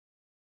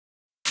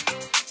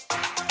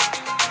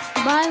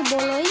Բարև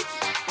բոլորին,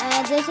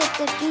 ձեզ հետ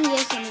կրկին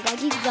ես եմ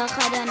Գագիկ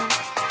Զախարյանը։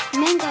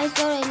 Մենք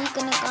այսօր էլի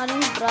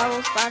կնկարենք BRAVL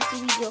Stars-ի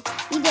վիդեո։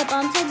 Իդեպ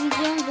անցած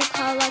վիդեոն դուք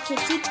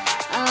հավաքեցիք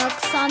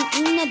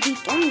 29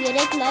 դիտում,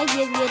 3 լայք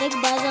եւ 3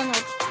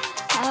 բաժանոց։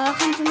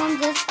 Խնդրում եմ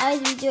ձեզ այս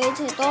վիդեոից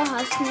հետո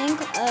հասնենք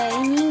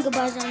 5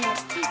 բաժանոց։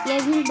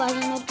 Եվ 5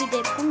 բաժանոցի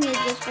դեպքում ես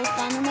ձեզ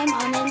խոստանում եմ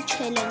անել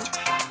challenge։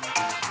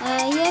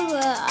 Եվ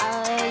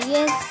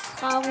ես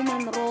խաղում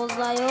եմ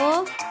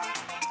Ռոզայով։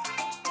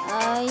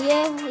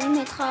 Եվ իմ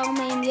հետ խաղում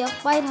է իմ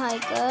եղբայր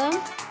Հայկը,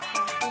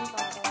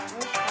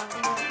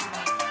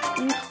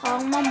 ինձ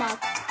խաղում է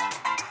Մաքս։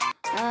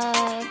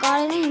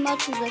 Կարելի է հիմա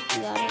չուզեք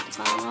իրար հետ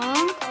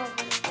խաղանք,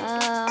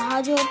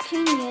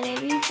 հաջորդին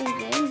երևի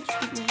կուզեն,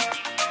 չգիտեմ։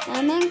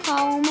 Մենք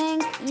խաղում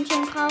ենք, ինչ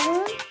ենք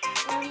խաղում։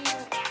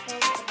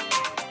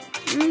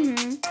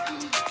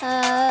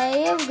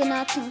 Եվ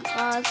գնացինք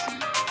խաղաց։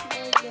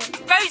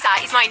 Rosa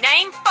is my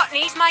name,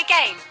 botany's my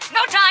game.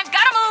 No time,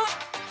 gotta move!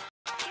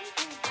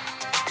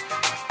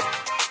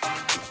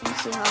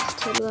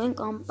 Հաղթելու ենք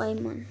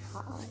անպայման։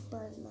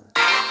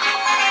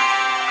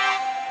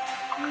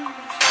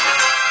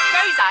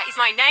 Rosa is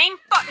my name,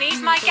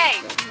 botany's my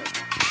game.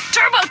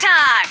 Turbo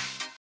time!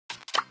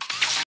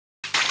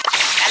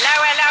 Hello,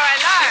 hello,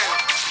 hello!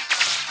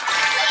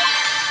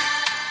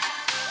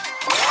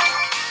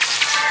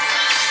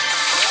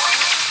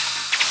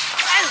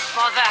 Oh,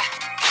 bother!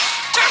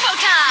 Turbo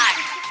time!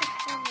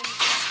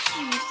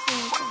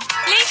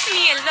 Leave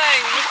me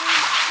alone!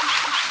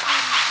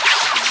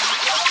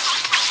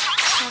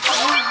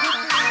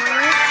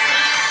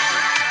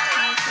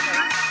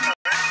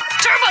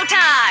 Turbo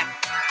time!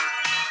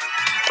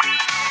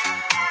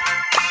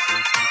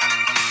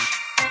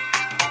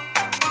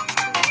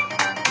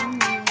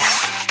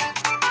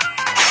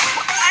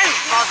 Oh,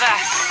 bother!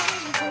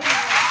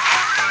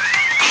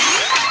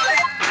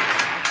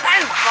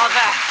 Oh,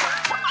 bother!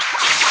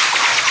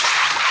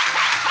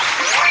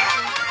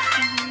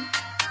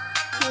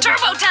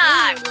 Turbo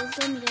time!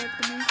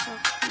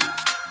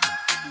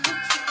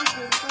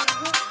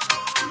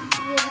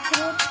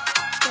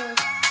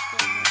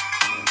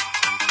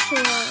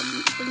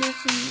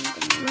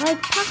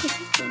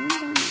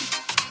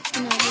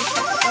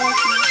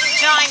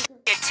 Time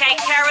to take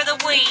care of the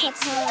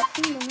weeds.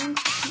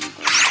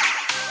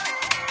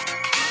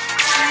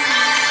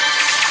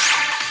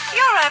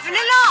 You're having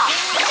a laugh.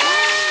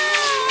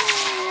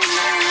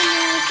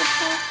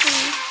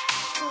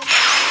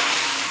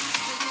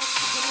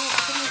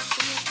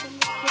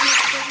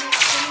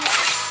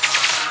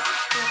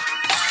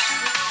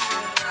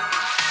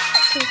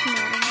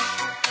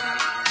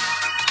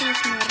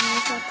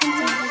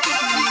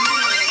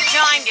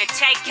 Time to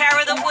take care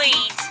of the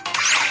weeds.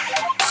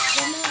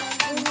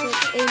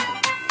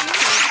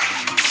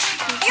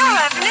 You're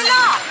having a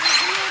laugh.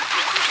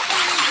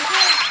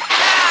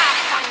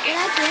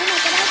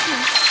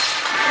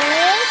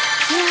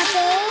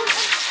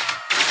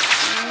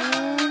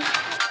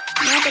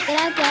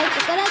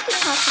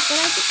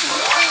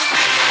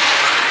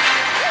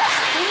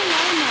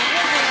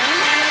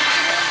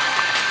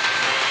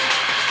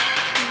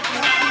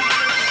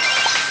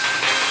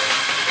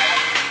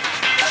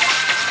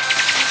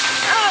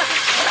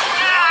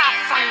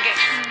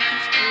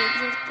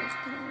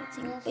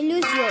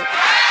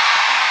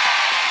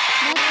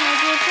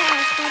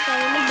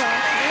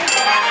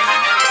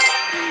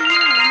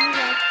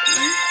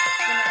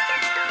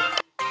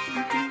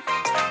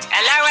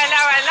 Hello,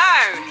 hello, hello.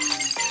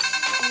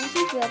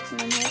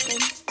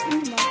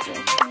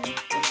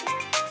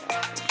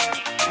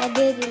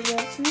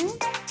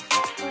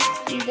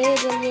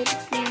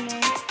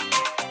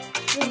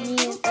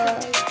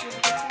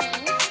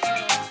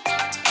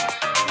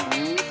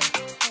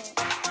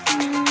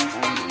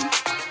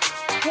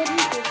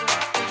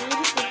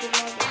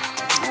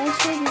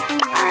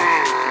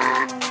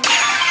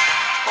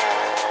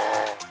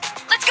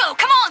 Let's go,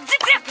 come on,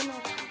 zip zip.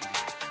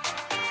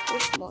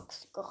 Max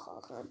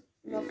gegaan.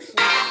 Max.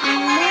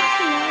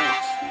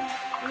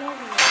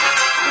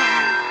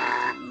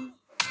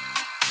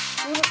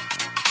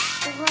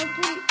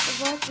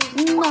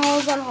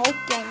 Nou, zal ook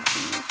kijken.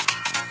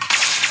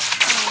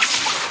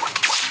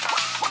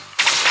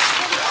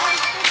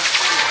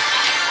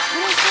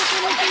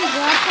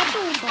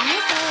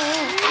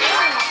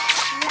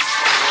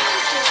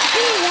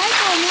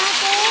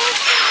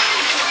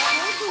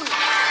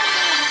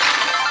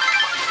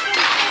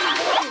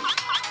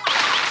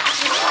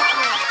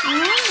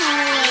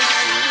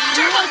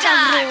 Turbo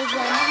time!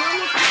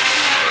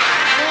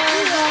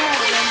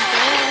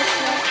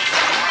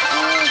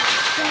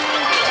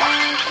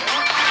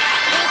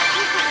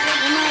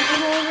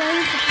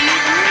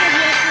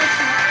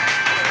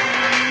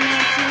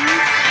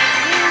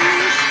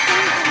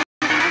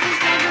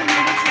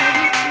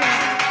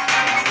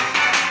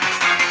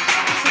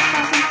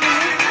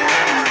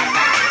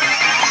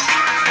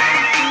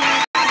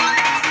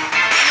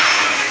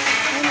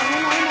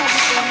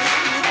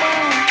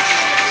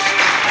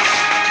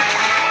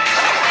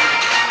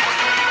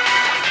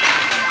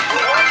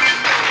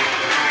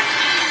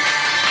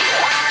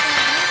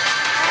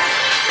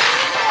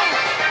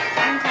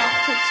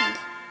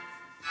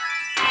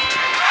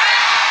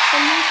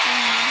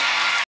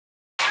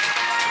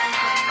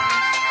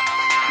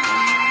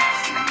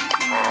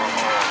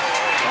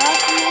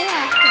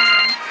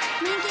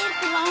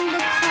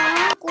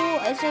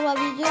 այսօրվա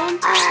վիդեոն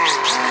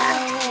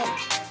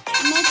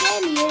մեկ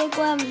էլ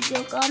երեկոյան վիդեո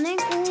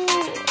կանենք ու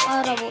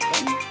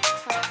առավոտեն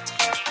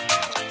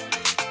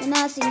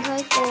գնացինք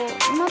Հայկո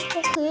հիմա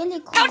փոխել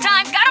եք No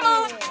time, gotta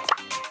move!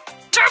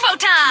 Turbo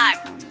time!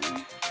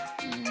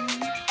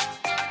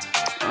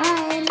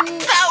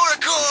 Power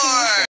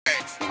cord!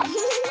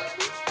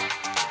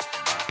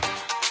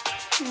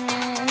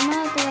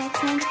 հիմա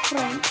կլացնենք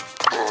ֆրենք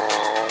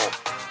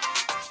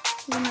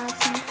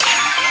գնացինք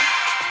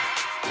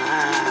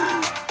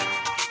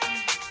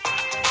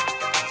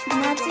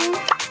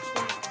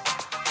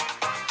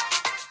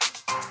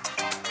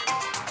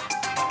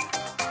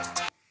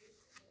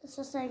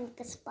Սոսային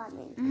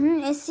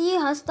կսպանենք Էսի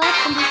հաստատ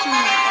կլություն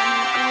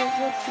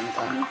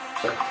են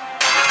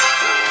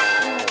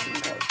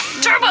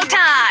Turbo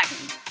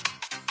time!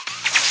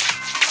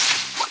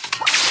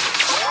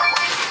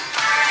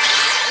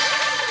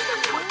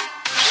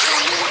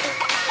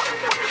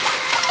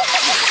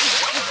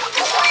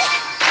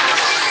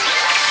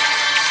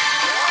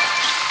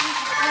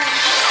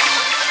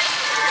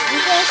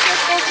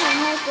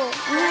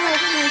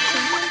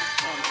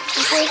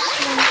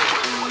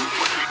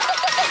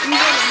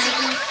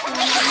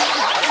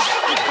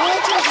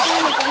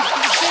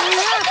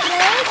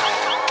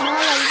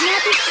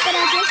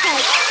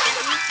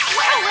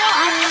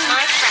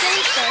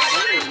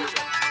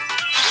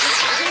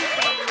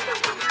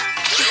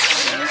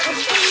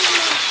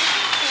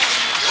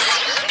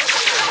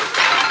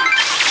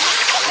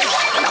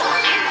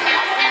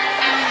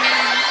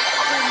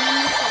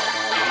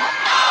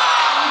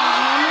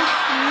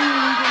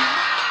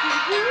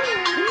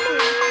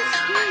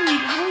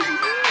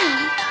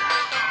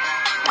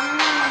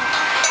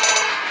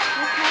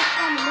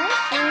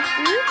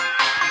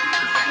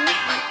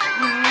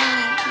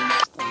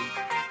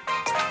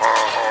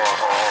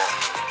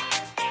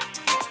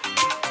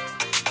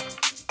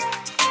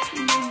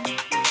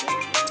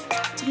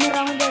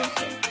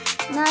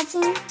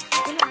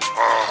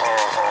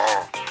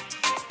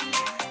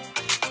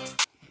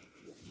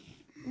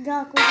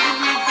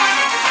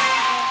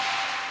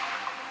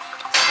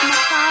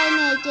 Մակայն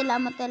է եկել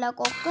ամտելա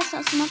կողքս,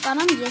 ասում է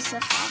կանամ ես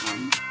է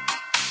խաղամ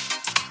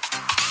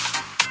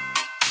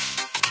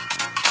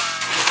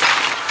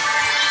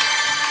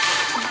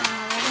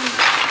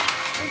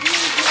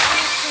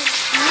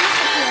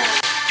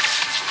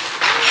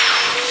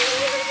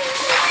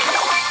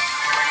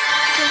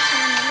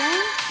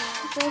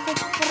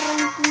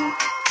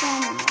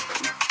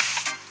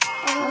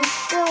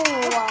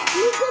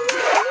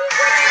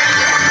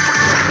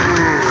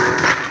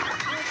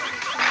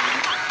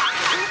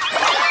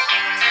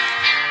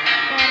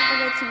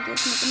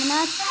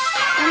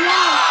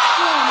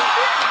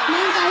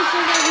Մենք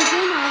այսօրվա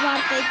վիդեոն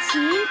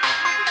ավարտեցինք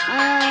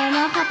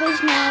նախապես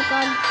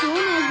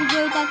շնորհակալություն այս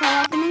վիդեոյի տակ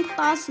հավաքում ենք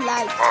 10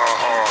 լայք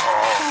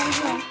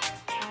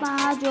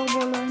հաջող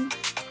բոլորին